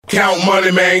Count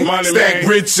money, man. Stack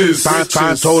riches.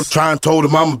 Try and told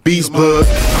him I'm a beast, bud.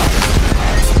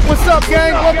 What's up,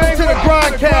 gang? Welcome to the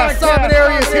Grindcast. Simon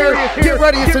Arias here. Get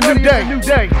ready, it's a new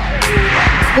day.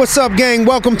 What's up, gang?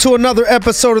 Welcome to another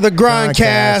episode of the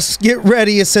Grindcast. Get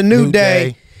ready, it's a new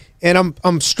day. And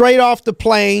I'm straight off the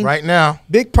plane right now.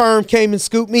 Big Perm came and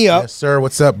scooped me up. Yes, sir.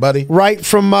 What's up, buddy? Right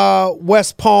from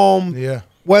West Palm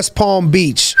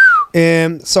Beach.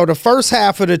 And so the first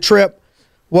half of the trip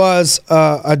was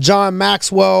a John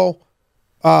Maxwell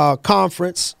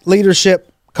conference,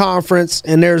 leadership conference,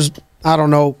 and there's, I don't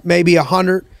know, maybe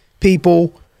 100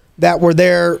 people that were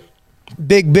there,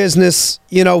 big business,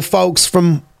 folks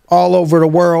from all over the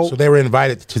world. So they were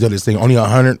invited to this thing. Only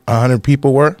 100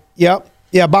 people were? Yep.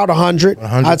 Yeah, about 100.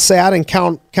 I'd say I didn't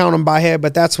count them by head,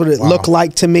 but that's what it looked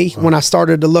like to me when I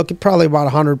started to look. Probably about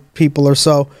 100 people or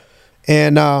so.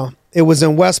 And it was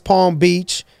in West Palm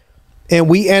Beach. And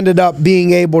we ended up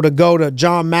being able to go to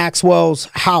John Maxwell's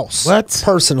house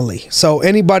personally. So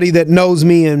anybody that knows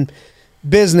me in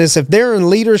business, if they're in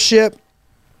leadership,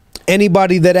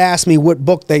 anybody that asks me what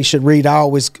book they should read, I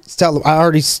always tell them.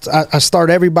 I start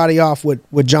everybody off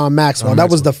with John Maxwell. That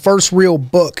was the first real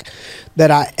book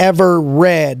that I ever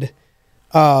read.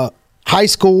 High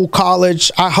school,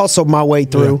 college, I hustled my way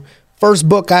through. Yeah. First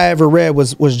book I ever read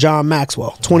was John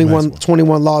Maxwell, 21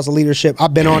 Laws of Leadership.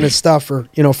 I've been on his stuff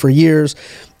for years,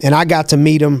 and I got to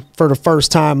meet him for the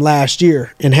first time last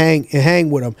year and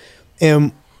hang with him.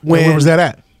 And where was that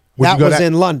at? That was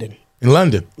in London. In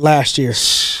London last year.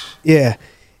 Yeah.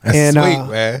 That's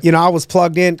sweet, man. I was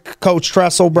plugged in. Coach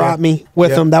Tressel brought me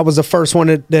with him. That was the first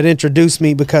one that introduced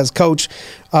me because Coach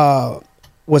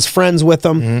was friends with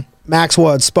him. Mm-hmm.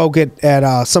 Maxwell had spoke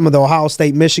at some of the Ohio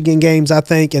State, Michigan games, I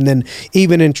think. And then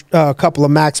even in a couple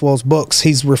of Maxwell's books,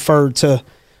 he's referred to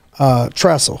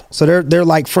Tressel. So they're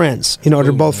like friends.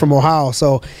 They're both from Ohio.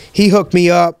 So he hooked me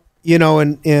up,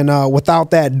 and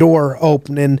without that door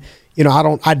opening,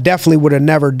 I definitely would have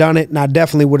never done it, and I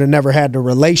definitely would have never had the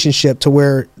relationship to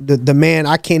where the man,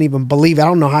 I can't even believe it. I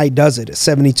don't know how he does it at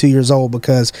 72 years old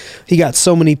because he got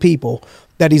so many people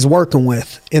that he's working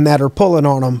with and that are pulling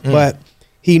on him, but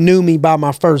he knew me by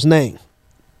my first name.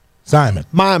 Simon.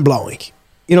 Mind-blowing.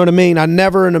 You know what I mean? I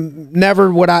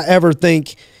never would I ever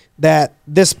think that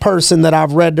this person that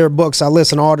I've read their books, I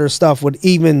listen to all their stuff, would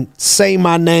even say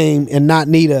my name and not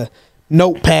need a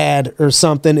notepad or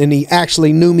something, and he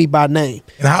actually knew me by name.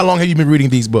 And how long have you been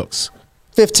reading these books?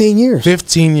 15 years.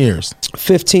 15 years.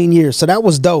 15 years. So that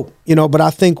was dope, but I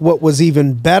think what was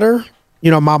even better,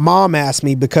 my mom asked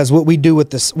me, because what I did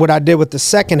with the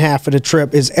second half of the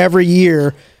trip is every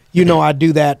year, I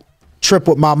do that trip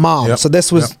with my mom. Yep. So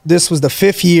this was the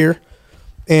 5th year,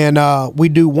 and we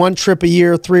do one trip a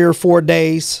year, 3 or 4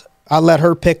 days. I let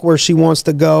her pick where she wants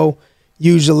to go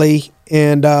usually.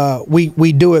 And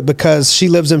we do it because she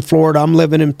lives in Florida. I'm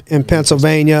living in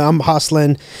Pennsylvania. I'm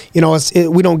hustling.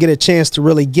 We don't get a chance to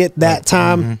really get that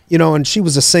time, and she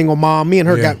was a single mom. Me and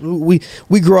her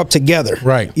we grew up together.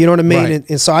 Right. You know what I mean? Right.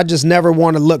 And so I just never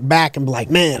want to look back and be like,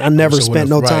 man, I never spent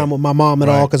no time with my mom at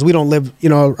all because we don't live,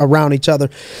 around each other.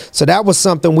 So that was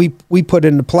something we put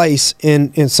into place.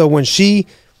 And so when she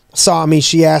saw me,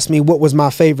 she asked me what was my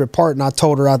favorite part, and I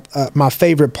told her my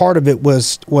favorite part of it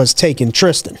was taking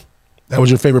Tristan. That was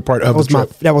your favorite part of the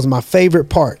trip? That was my favorite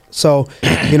part. So,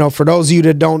 for those of you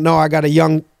that don't know, I got a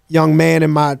young man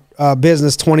in my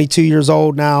business, 22 years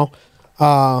old now,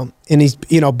 and he's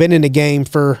been in the game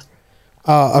for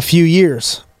a few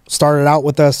years. Started out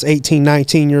with us 18,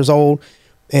 19 years old,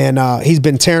 and he's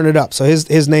been tearing it up. So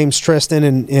his name's Tristan,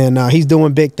 and he's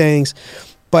doing big things.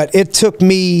 But it took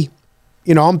me,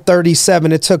 I'm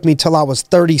 37. It took me till I was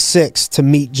 36 to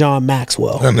meet John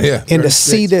Maxwell, and to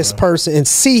see this person and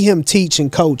see him teach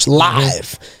and coach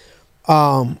live.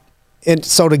 And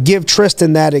so to give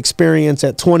Tristan that experience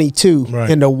at 22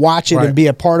 and to watch it and be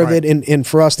a part of it and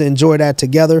for us to enjoy that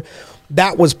together,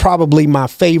 that was probably my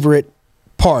favorite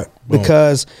part.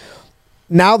 Because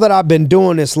now that I've been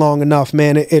doing this long enough,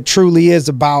 man, it truly is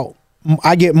about,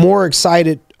 I get more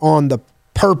excited on the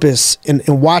purpose and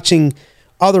watching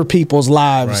other people's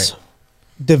lives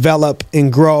develop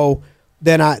and grow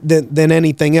than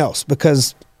anything else,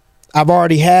 because I've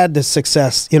already had the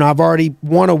success. I've already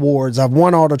won awards. I've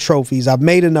won all the trophies. I've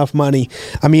made enough money.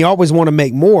 I mean, you always want to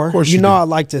make more. Of course I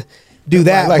like to do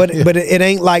that, but it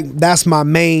ain't like that's my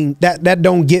main. That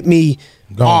don't get me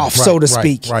off, so to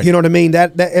speak. Right. You know what I mean?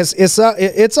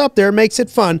 It's up there. It makes it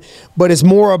fun, but it's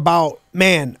more about,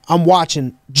 man, I'm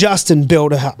watching Justin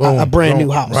build a brand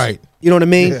new house. You know what I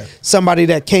mean? Yeah. Somebody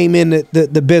that came in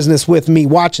the business with me,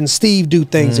 watching Steve do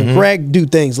things and Greg do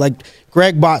things. Like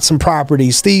Greg bought some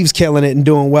properties, Steve's killing it and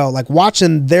doing well. Like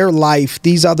watching their life,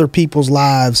 these other people's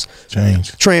lives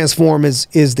transform is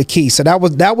the key. So that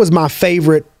was my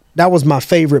favorite. That was my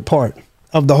favorite part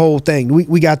of the whole thing.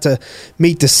 We got to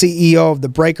meet the CEO of the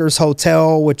Breakers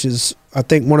Hotel, which is I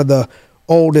think one of the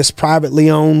oldest privately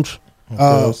owned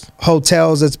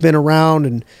hotels that's been around,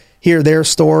 and hear their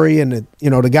story. And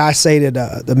the guy say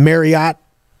that the Marriott,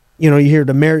 you hear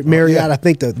the Marriott. I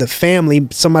think the family,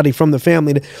 somebody from the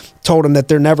family told him that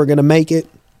they're never going to make it.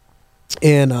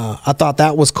 And I thought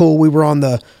that was cool. We were on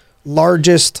the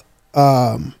largest,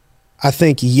 I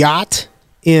think, yacht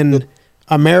in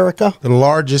America. The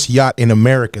largest yacht in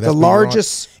America. That's the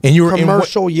largest and you were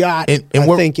commercial yacht, I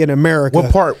think, in America.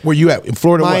 What part were you at? In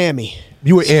Florida? Miami. What?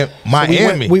 You were in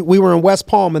Miami. So we were in West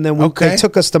Palm, and then they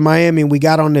took us to Miami, and we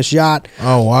got on this yacht.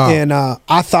 Oh wow! And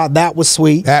I thought that was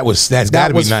sweet. That's got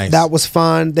to be nice. That was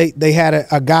fun. They had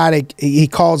a guy that he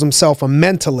calls himself a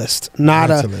mentalist.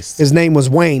 His name was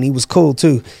Wayne. He was cool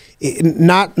too.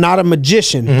 Not a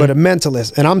magician, but a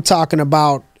mentalist. And I'm talking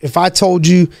about, if I told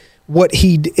you what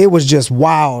it was just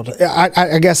wild.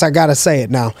 I guess I gotta say it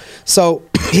now. So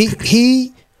he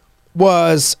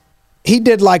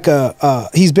did like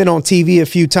he's been on TV a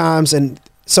few times, and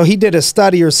so he did a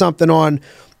study or something on,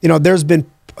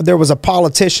 there was a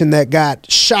politician that got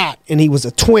shot, and he was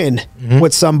a twin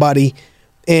with somebody,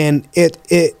 and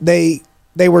they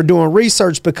were doing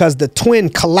research because the twin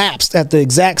collapsed at the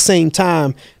exact same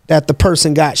time that the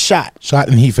person got shot.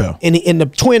 And he fell. And the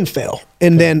twin fell.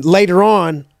 And then later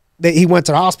on, he went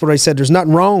to the hospital. They said, there's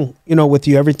nothing wrong, with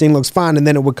you. Everything looks fine. And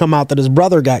then it would come out that his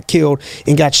brother got killed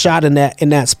and got shot in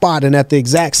that spot and at the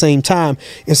exact same time.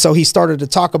 And so he started to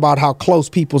talk about how close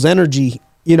people's energy,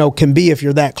 can be if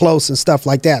you're that close and stuff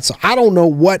like that. So I don't know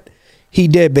what he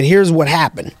did, but here's what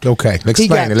happened. Okay, explain he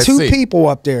got it. Let's two see. people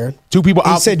up there. Two people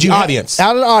out of the audience.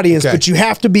 Out of the audience, okay. But you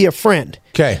have to be a friend.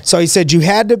 Okay. So he said you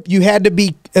had to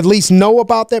be at least know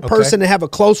about that person and have a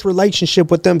close relationship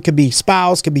with them. Could be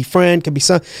spouse, could be friend, could be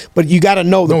son, but you got to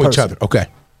know the person. Each other. Okay.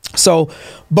 So,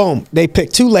 boom, they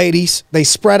picked two ladies. They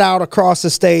spread out across the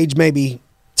stage, maybe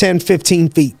 10,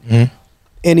 15 feet.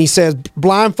 And he says,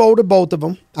 blindfolded both of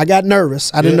them. I got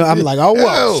nervous. I didn't know. I'm like, oh,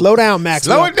 whoa, slow down, Max.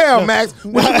 Slow it down, Max.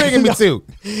 What you bringing me to?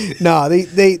 No,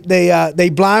 they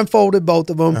blindfolded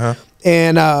both of them,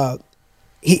 and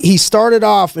he started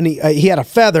off, and he had a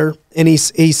feather, and he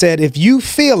said, if you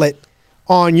feel it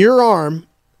on your arm,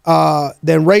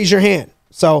 then raise your hand.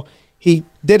 So he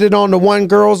did it on the one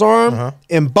girl's arm,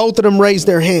 and both of them raised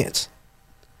their hands.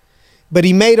 But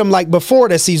he made them, like, before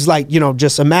this, he's like,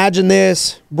 just imagine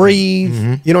this,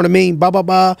 breathe, you know what I mean, blah, blah,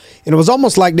 blah. And it was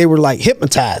almost like they were, like,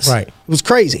 hypnotized. Right. It was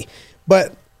crazy.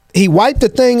 But he wiped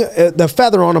the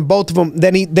feather on them, both of them.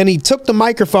 Then he took the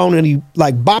microphone and he,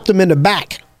 like, bopped them in the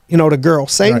back, the girl,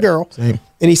 same girl. Same.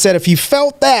 And he said, if you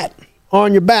felt that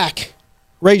on your back,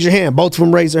 raise your hand. Both of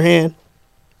them raised their hand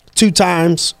 2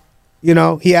 times. He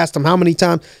asked them how many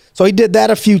times. So he did that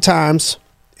a few times.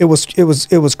 It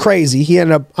was crazy. He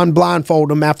ended up unblindfolding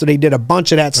them after they did a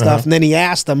bunch of that stuff, and then he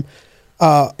asked them,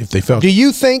 if they felt. Do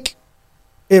you think?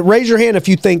 Raise your hand if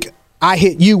you think I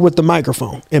hit you with the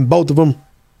microphone, and both of them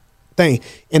thing.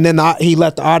 And then he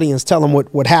let the audience tell him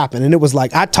what happened, and it was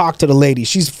like, I talked to the lady.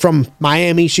 She's from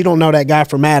Miami. She don't know that guy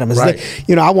from Adams. Right.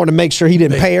 I want to make sure he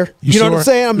didn't pay her. You know what I'm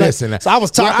saying? Listen, so I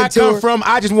was talking to her. Where I come from,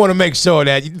 I just want to make sure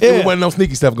that there wasn't no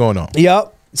sneaky stuff going on.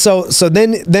 Yep. So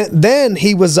then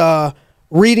he was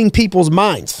reading people's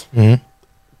minds.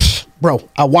 Bro,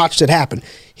 I watched it happen.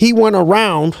 He went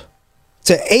around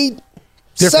to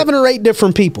 7 or 8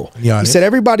 different people. He said,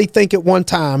 everybody think at one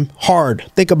time hard,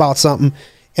 think about something.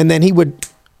 And then he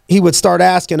would start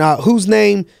asking, whose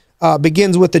name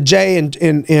begins with a J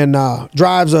and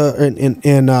drives and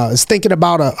is thinking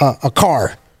about a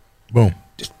car. Boom.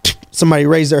 Somebody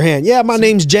raised their hand. Yeah, my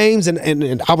name's James,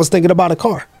 and I was thinking about a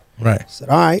car. Right. I said,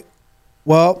 all right.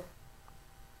 Well,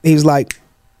 he's like,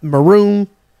 maroon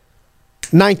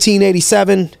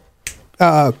 1987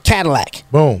 Cadillac.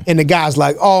 Boom. And the guy's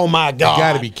like, oh my God. You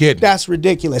gotta be kidding. That's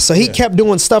ridiculous. So he kept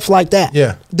doing stuff like that.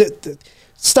 Yeah. The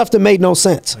stuff that made no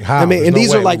sense. Like how? And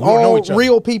these are like all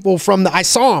real people I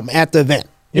saw them at the event.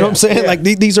 You know what I'm saying? Yeah. Like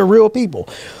these are real people.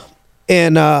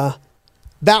 And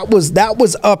that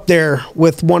was up there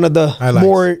with one of the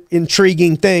more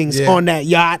intriguing things on that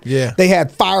yacht. Yeah. They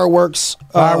had fireworks.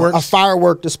 A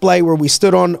firework display where we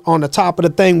stood on the top of the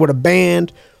thing with a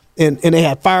band, and they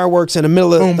had fireworks in the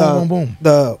middle of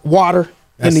the water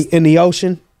in the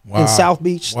ocean in South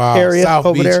Beach area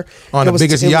over there. On the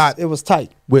biggest yacht. It was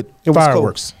tight. With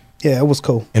fireworks. Cool. Yeah, it was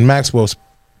cool. And Maxwell's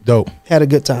dope. Had a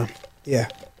good time. Yeah,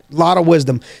 a lot of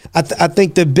wisdom. I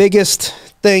think the biggest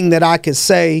thing that I could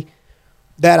say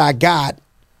that I got,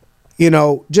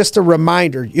 just a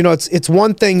reminder. It's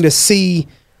one thing to see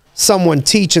someone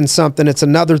teaching something. It's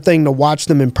another thing to watch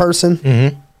them in person.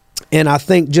 Mm-hmm. And I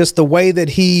think just the way that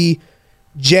he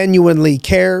genuinely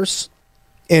cares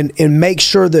and make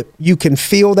sure that you can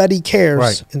feel that he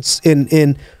cares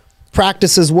and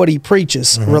practices what he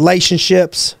preaches,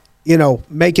 relationships,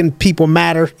 making people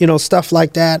matter, stuff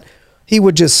like that. He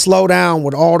would just slow down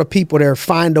with all the people there,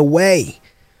 find a way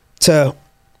to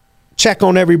check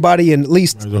on everybody and at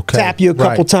least tap you a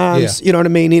couple times. Yeah. You know what I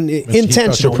mean?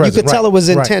 Intentional. You could tell it was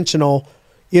intentional,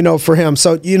 for him.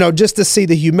 So, just to see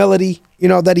the humility,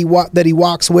 that he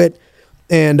walks with.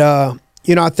 And,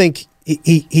 I think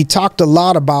he talked a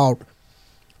lot about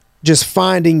just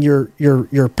finding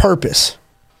your purpose.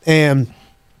 And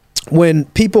when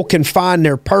people can find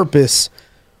their purpose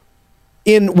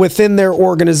within their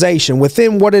organization,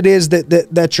 within what it is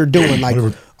that you're doing, like,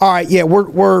 all right, yeah,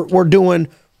 we're doing,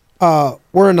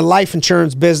 we're in the life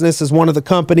insurance business as one of the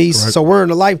companies. Correct. So we're in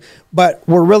the life, but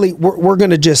we're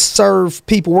going to just serve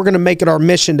people. We're going to make it our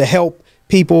mission to help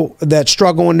people that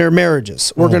struggle in their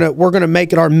marriages. We're going to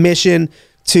make it our mission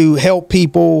to help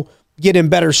people get in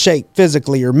better shape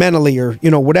physically or mentally or,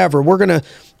 whatever. We're going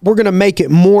to make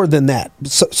it more than that.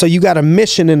 So you got a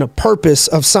mission and a purpose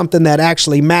of something that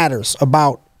actually matters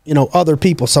about, other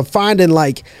people. So finding,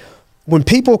 like, when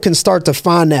people can start to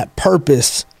find that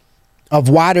purpose of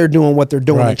why they're doing what they're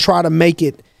doing and try to make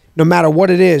it, no matter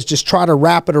what it is, just try to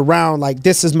wrap it around like,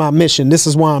 this is my mission. This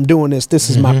is why I'm doing this.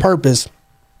 This is my purpose,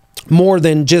 more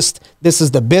than just this is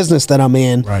the business that I'm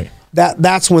in. Right.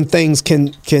 That's when things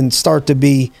can start to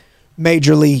be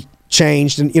majorly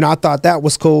changed. And, I thought that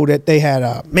was cool that they had,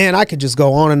 I could just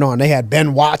go on and on. They had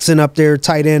Ben Watson up there,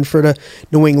 tight end for the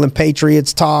New England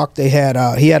Patriots talk. They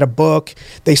had, he had a book.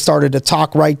 They started to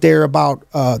talk right there about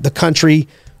the country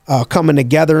coming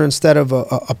together instead of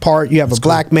apart. You have a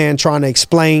black man trying to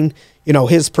explain,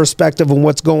 his perspective on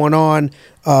what's going on,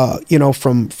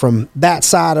 from that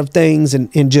side of things,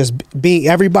 and just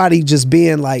everybody just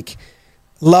being like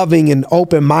loving and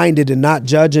open-minded and not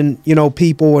judging,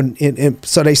 people. And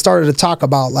so they started to talk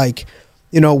about, like,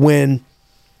 when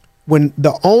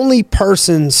the only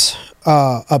person's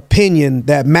opinion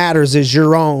that matters is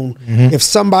your own. If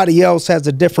somebody else has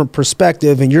a different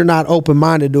perspective and you're not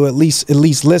open-minded to at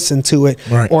least listen to it,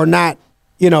 or not,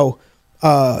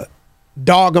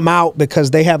 dog them out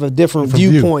because they have a different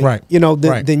viewpoint,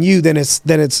 than you, then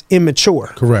it's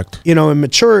immature. Correct. And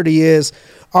maturity is,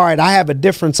 all right, I have a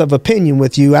difference of opinion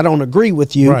with you. I don't agree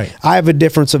with you. Right. I have a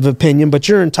difference of opinion, but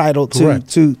you're entitled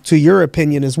to your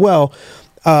opinion as well.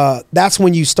 That's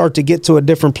when you start to get to a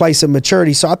different place of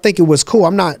maturity. So I think it was cool.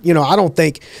 I'm not, I don't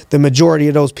think the majority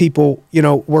of those people,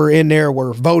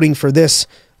 were voting for this,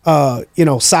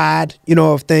 side,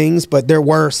 of things, but there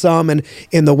were some. And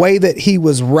in the way that he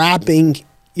was wrapping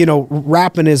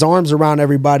his arms around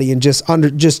everybody and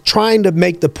just trying to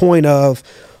make the point of,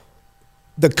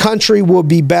 the country will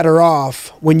be better off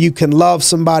when you can love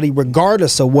somebody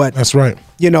regardless of what, that's right,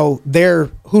 who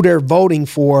they're voting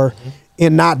for,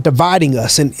 and not dividing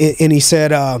us. And he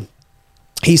said, man,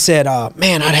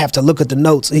 I'd have to look at the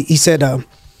notes. He said,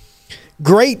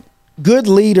 good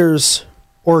leaders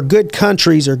or good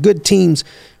countries or good teams,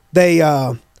 they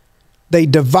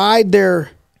divide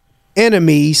their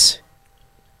enemies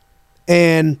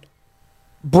and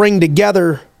bring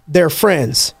together their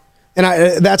friends. And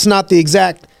that's not the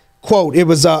exact quote. It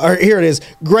was, here it is.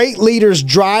 Great leaders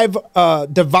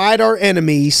divide our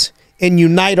enemies and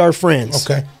unite our friends.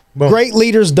 Okay. Boom. Great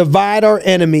leaders divide our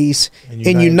enemies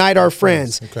and unite our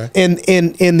friends. Okay.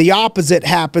 And the opposite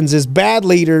happens is bad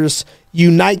leaders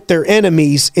unite their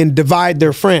enemies and divide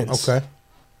their friends. Okay.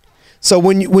 So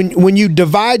when you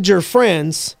divide your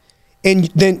friends and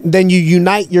then you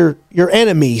unite your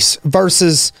enemies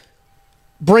versus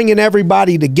bringing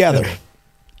everybody together. Yeah.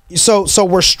 So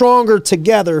we're stronger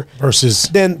together versus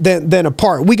than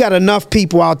apart. We got enough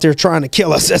people out there trying to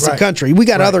kill us as a country. We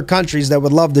got other countries that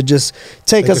would love to just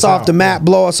take us off the map,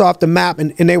 blow us off the map.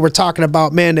 And they were talking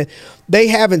about, man, that they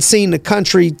haven't seen the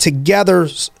country together,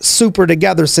 super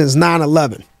together since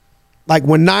 9/11. Like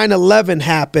when 9/11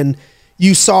 happened,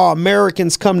 you saw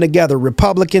Americans come together.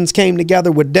 Republicans came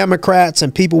together with Democrats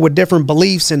and people with different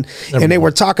beliefs. And they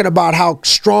were talking about how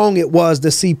strong it was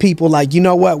to see people like,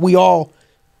 what, we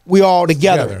all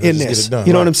together in this, know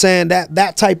what I'm saying?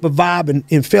 That type of vibe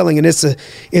and feeling. And it's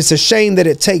a shame that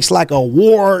it takes like a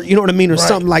war, you know what I mean? Or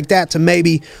something like that to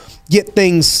maybe get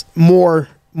things more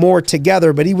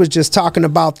together. But he was just talking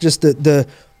about just the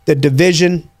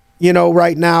division,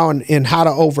 right now and how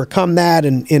to overcome that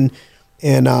and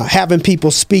having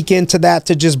people speak into that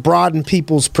to just broaden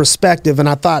people's perspective. And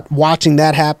I thought watching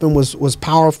that happen was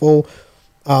powerful.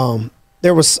 I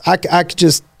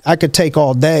could take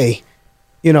all day,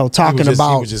 talking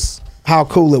about how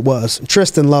cool it was. And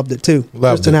Tristan loved it too.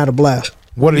 Tristan had a blast.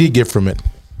 What did he get from it?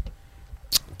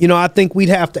 I think we'd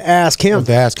have to ask him.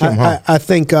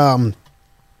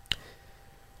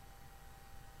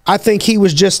 I think he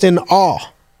was just in awe.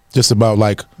 Just about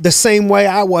like the same way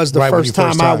I was the first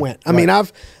time I went. I mean,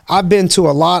 I've been to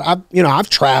a lot. I've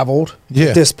traveled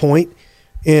at this point,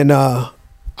 and I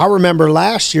remember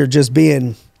last year just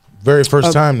being very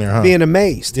first time there, being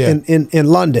amazed in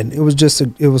London. It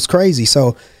was crazy.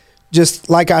 So, just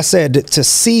like I said, to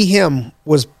see him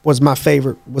was my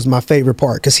favorite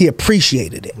part because he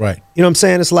appreciated it. Right. You know what I'm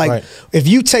saying? It's like if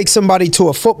you take somebody to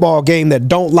a football game that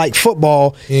don't like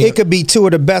football, it could be two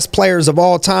of the best players of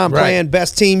all time playing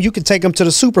best team. You could take them to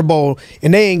the Super Bowl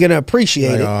and they ain't gonna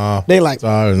appreciate it. They like,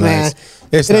 man,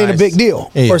 it ain't a big deal.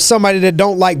 Yeah. Or somebody that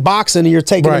don't like boxing and you're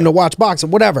taking them to watch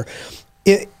boxing, whatever.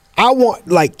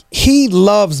 He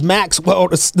loves Maxwell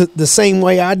the same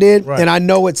way I did, and I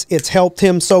know it's helped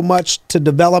him so much to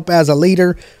develop as a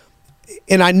leader.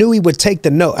 And I knew he would take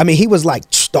the note. I mean, he was like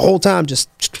the whole time just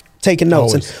taking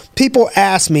notes. Always. And people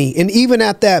ask me, and even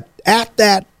at that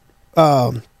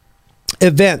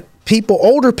event,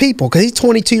 older people, because he's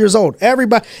 22 years old.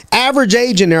 Everybody, average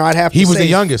age in there, I'd have to say. He was the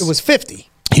youngest. It was 50.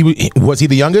 Was he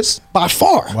the youngest? By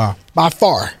far. Wow. By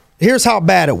far. Here's how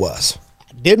bad it was.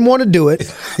 Didn't want to do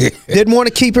it. Didn't want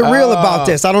to keep it real about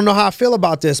this. I don't know how I feel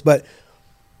about this, but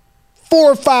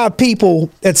 4 or 5 people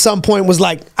at some point was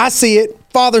like, I see it,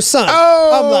 father, son.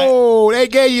 Oh, I'm like, they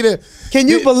gave you the. Can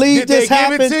you believe this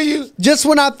happened? Give it to you? Just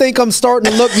when I think I'm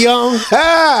starting to look young,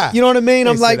 you know what I mean?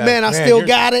 I'm like, man, I still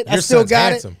got it. I still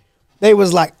got it. They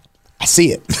was like, I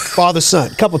see it, father,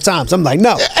 son, a couple times. I'm like,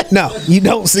 no, you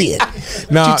don't see it.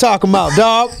 What you talking about,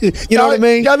 dog? You know what I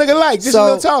mean? Y'all look alike, just a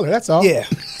little taller. That's all. Yeah.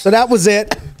 So that was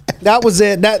it. That was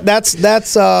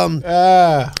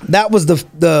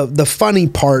the funny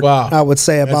part, I would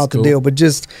say, about the deal. But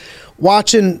just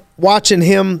watching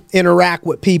him interact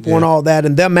with people and all that,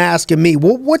 and them asking me,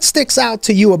 well, what sticks out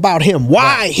to you about him?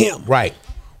 Why him? Right.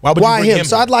 Why him?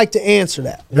 So I'd like to answer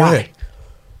that. Why?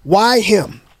 Why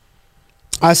him?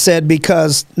 I said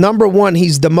because number one,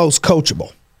 he's the most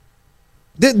coachable.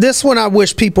 This one I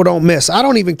wish people don't miss. I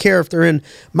don't even care if they're in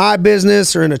my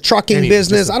business or in a trucking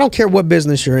business. I don't care what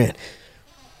business you're in.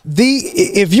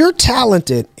 If you're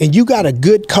talented and you got a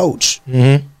good coach,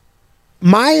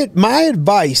 my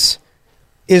advice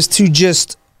is to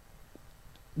just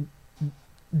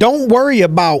don't worry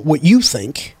about what you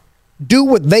think. Do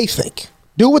what they think.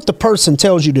 Do what the person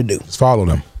tells you to do. Just follow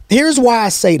them. Here's why I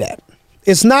say that.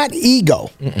 It's not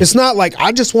ego. It's not like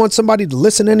I just want somebody to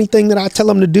listen to anything that I tell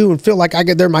them to do and feel like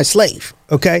they're my slave.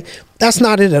 Okay, that's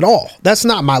not it at all. That's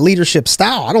not my leadership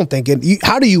style. I don't think it.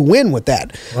 How do you win with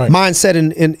that mindset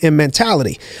and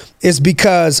mentality? It's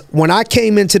because when I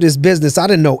came into this business, I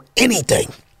didn't know anything.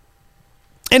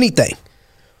 I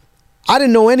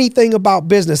didn't know anything about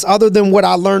business other than what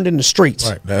I learned in the streets.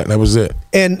 Right, that was it.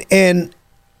 And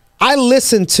I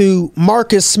listened to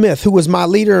Marcus Smith, who was my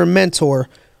leader and mentor.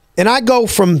 And I go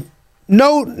from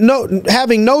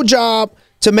having no job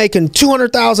to making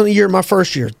 $200,000 a year my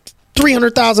first year,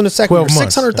 $300,000 the second year,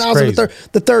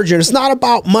 $600,000 the third year. It's not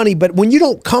about money, but when you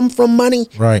don't come from money,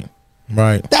 right,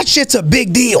 that shit's a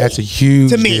big deal. That's a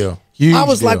huge to me. Deal. Huge I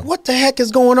was deal. like, what the heck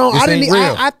is going on?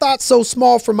 I thought so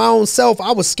small for my own self.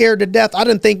 I was scared to death. I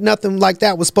didn't think nothing like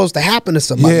that was supposed to happen to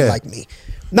somebody like me.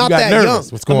 Not that nervous. young.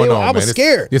 What's going on? I was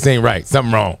scared. This ain't right.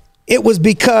 Something wrong. It was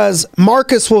because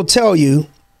Marcus will tell you.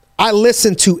 I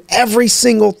listened to every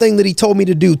single thing that he told me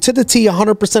to do to the T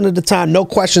 100% of the time. No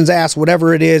questions asked,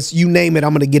 whatever it is, you name it, I'm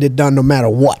going to get it done no matter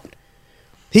what.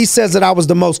 He says that I was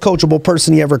the most coachable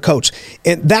person he ever coached.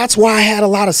 And that's why I had a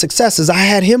lot of successes. I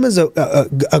had him as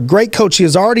a great coach. He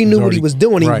already knew what he was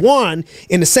doing. He won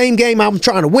in the same game I'm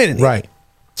trying to win in. Right.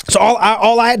 So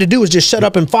all I had to do was just shut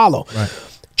up and follow. Right.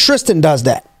 Tristan does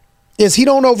that. Is he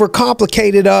don't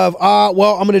overcomplicate it of,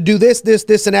 well, I'm going to do this,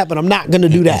 and that, but I'm not going to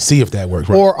do that. See if that works.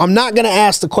 Right. Or I'm not going to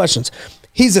ask the questions.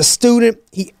 He's a student.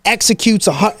 He executes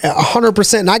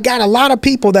 100%. And I got a lot of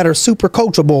people that are super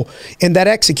coachable and that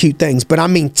execute things. But I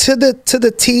mean, to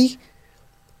the T,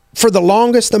 for the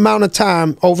longest amount of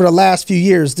time over the last few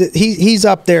years, he's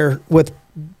up there with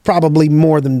probably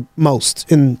more than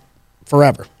most in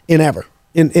forever, in ever.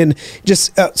 In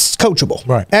just coachable,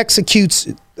 right? Executes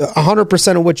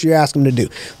 100% of what you ask them to do.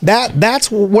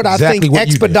 That's what I think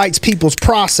expedites people's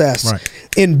process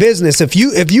in business. If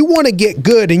you want to get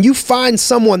good and you find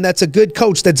someone that's a good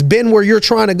coach that's been where you're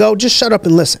trying to go, just shut up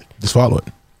and listen. Just follow it.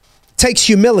 takes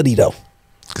humility though.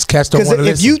 Because cats don't want to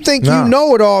listen. If you think you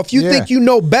know it all, if you think you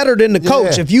know better than the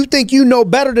coach, if you think you know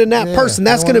better than that person,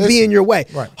 that's going to be in your way.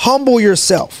 Right. Humble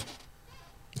yourself.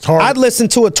 It's hard. I'd listen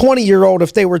to a 20-year-old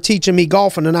if they were teaching me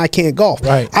golfing and I can't golf.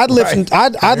 Right. I'd listen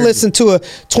to a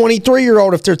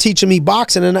 23-year-old if they're teaching me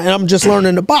boxing and I'm just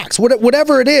learning to box.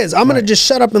 Whatever it is, I'm going to just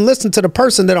shut up and listen to the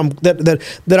person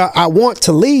that I want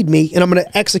to lead me, and I'm going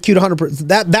to execute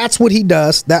 100%. That's what he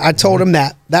does. That I told him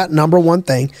that number one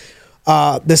thing.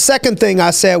 The second thing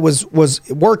I said was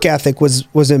work ethic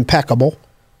was impeccable.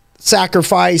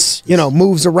 Sacrifice,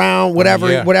 moves around, whatever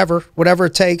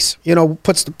it takes,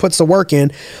 puts the work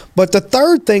in. But the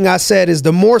third thing I said is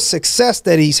the more success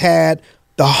that he's had,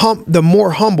 the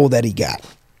more humble that he got.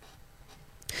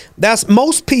 That's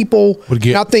most people.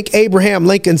 And I think Abraham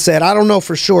Lincoln said, I don't know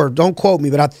for sure, don't quote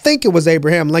me, but I think it was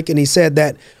Abraham Lincoln. He said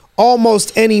that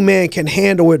almost any man can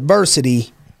handle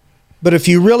adversity, but if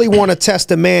you really want to test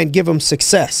a man, give him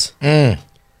success.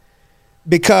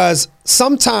 Because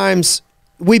sometimes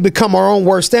we become our own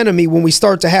worst enemy when we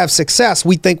start to have success.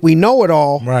 We think we know it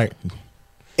all. Right.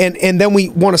 And then we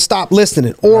want to stop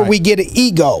listening. Or we get an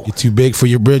ego. You're too big for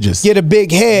your bridges. Get a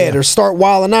big head or start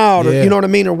wilding out or you know what I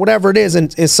mean? Or whatever it is.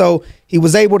 And so he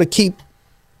was able to keep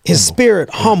his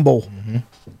spirit humble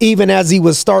even as he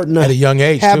was starting to at a young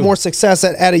age have more success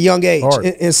at a young age.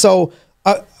 And so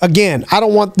again, I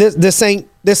don't want this ain't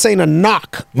a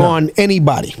knock on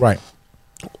anybody. Right.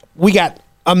 We got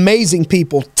amazing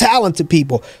people, talented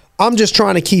people. I'm just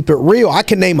trying to keep it real. I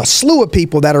can name a slew of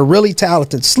people that are really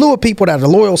talented, slew of people that are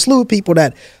loyal, slew of people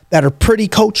that are pretty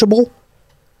coachable.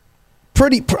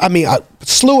 A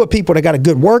slew of people that got a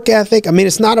good work ethic. I mean,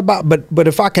 it's not about, but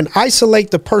if I can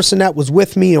isolate the person that was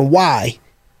with me and why,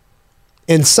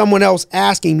 and someone else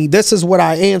asking me, this is what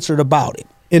I answered about it.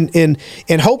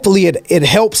 And hopefully it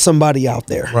helps somebody out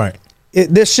there. Right.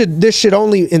 This should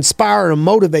only inspire and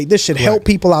motivate. This should help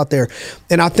people out there.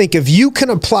 And I think if you can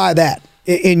apply that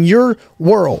in your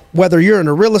world, whether you're in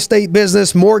a real estate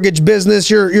business, mortgage business,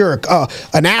 you're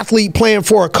an athlete playing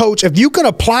for a coach, if you can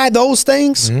apply those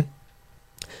things,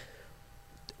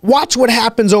 watch what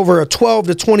happens over a 12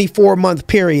 to 24 month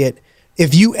period.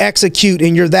 If you execute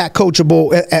and you're that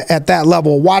coachable at that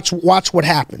level, watch what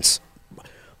happens.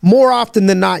 More often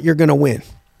than not, you're going to win.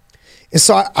 And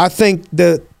so I think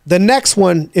the next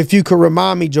one, if you could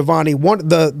remind me, Giovanni,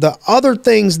 the other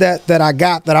things that I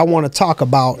got that I want to talk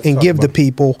about and give the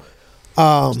people.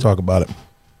 Let's talk about it.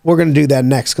 We're going to do that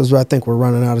next because I think we're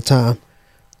running out of time.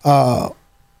 But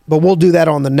we'll do that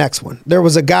on the next one. There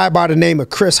was a guy by the name of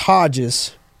Chris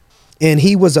Hodges, and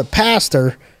he was a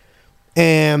pastor,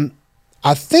 and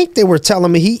I think they were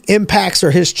telling me he impacts,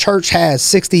 or his church has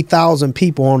 60,000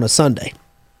 people on a Sunday.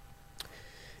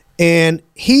 And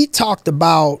he talked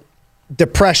about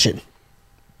depression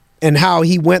and how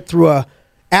he went through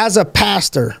as a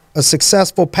pastor, a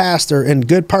successful pastor and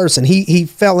good person, he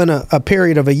fell in a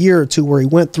period of a year or two where he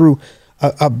went through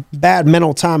a bad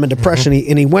mental time and depression.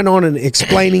 And he went on and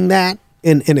explaining that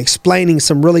and explaining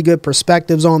some really good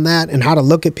perspectives on that and how to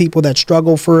look at people that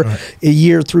struggle for a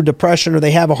year through depression or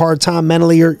they have a hard time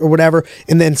mentally or whatever.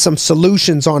 And then some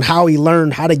solutions on how he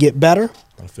learned how to get better.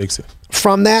 I'll fix it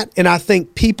from that. And I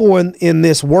think people in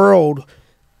this world,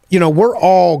 we're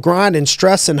all grinding,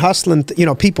 stressing, hustling.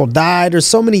 People died. There's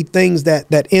so many things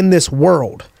that in this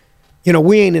world,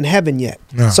 we ain't in heaven yet.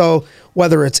 No. So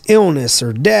whether it's illness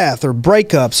or death or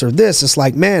breakups or this, it's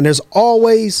like, man, there's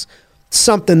always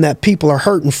something that people are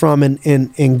hurting from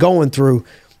and going through.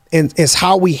 And it's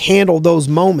how we handle those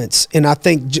moments. And I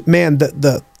think, man,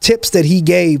 the tips that he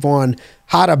gave on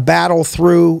how to battle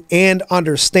through and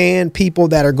understand people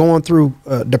that are going through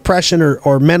depression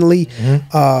or mentally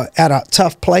at a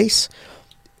tough place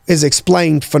is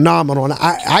explained phenomenal. And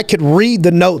I could read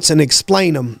the notes and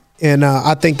explain them. And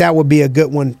I think that would be a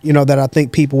good one, that I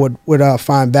think people would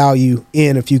find value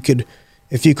in if you could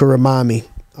remind me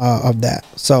of that.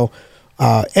 So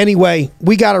anyway,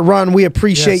 we got to run. We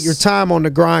appreciate your time on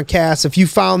the Grindcast. If you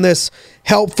found this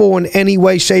helpful in any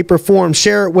way, shape, or form,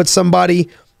 share it with somebody.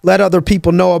 Let other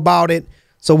people know about it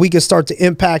so we can start to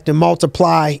impact and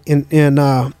multiply and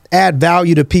add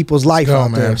value to people's life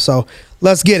out there. So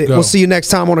let's get it. We'll see you next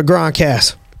time on the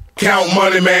Grindcast. Count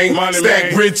money, man.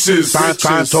 Stack riches.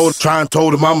 Try and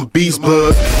told him I'm a beast,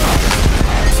 bud.